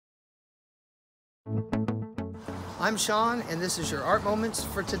I'm Shawn, and this is your Art Moments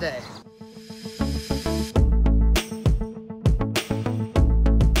for today.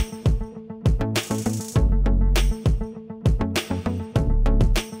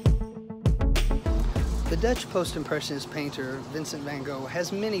 The Dutch post-impressionist painter Vincent Van Gogh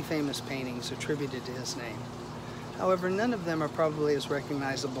has many famous paintings attributed to his name. However, none of them are probably as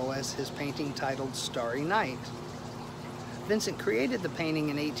recognizable as his painting titled Starry Night. Vincent created the painting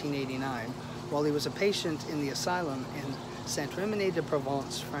in 1889 while he was a patient in the asylum in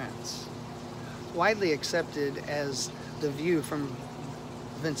Saint-Rémy-de-Provence, France. Widely accepted as the view from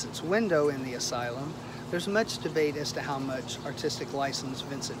Vincent's window in the asylum, there's much debate as to how much artistic license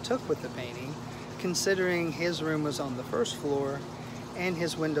Vincent took with the painting, considering his room was on the first floor and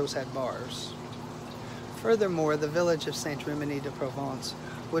his windows had bars. Furthermore, the village of Saint-Rémy-de-Provence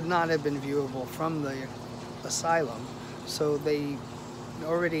would not have been viewable from the asylum, so they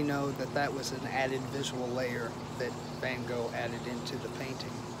already know that that was an added visual layer that Van Gogh added into the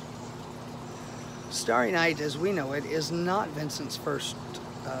painting. Starry Night, as we know it, is not Vincent's first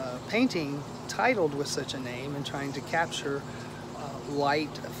painting titled with such a name and trying to capture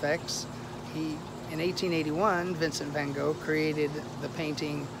light effects. In 1881, Vincent Van Gogh created the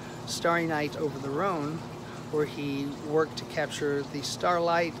painting Starry Night over the Rhone, where he worked to capture the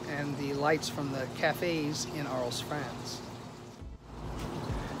starlight and the lights from the cafes in Arles, France.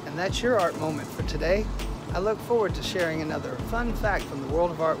 And that's your art moment for today. I look forward to sharing another fun fact from the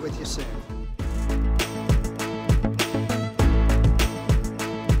world of art with you soon.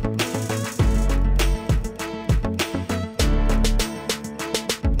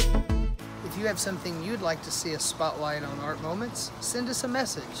 If you have something you'd like to see us spotlight on Art Moments, send us a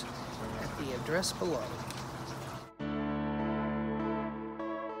message at the address below.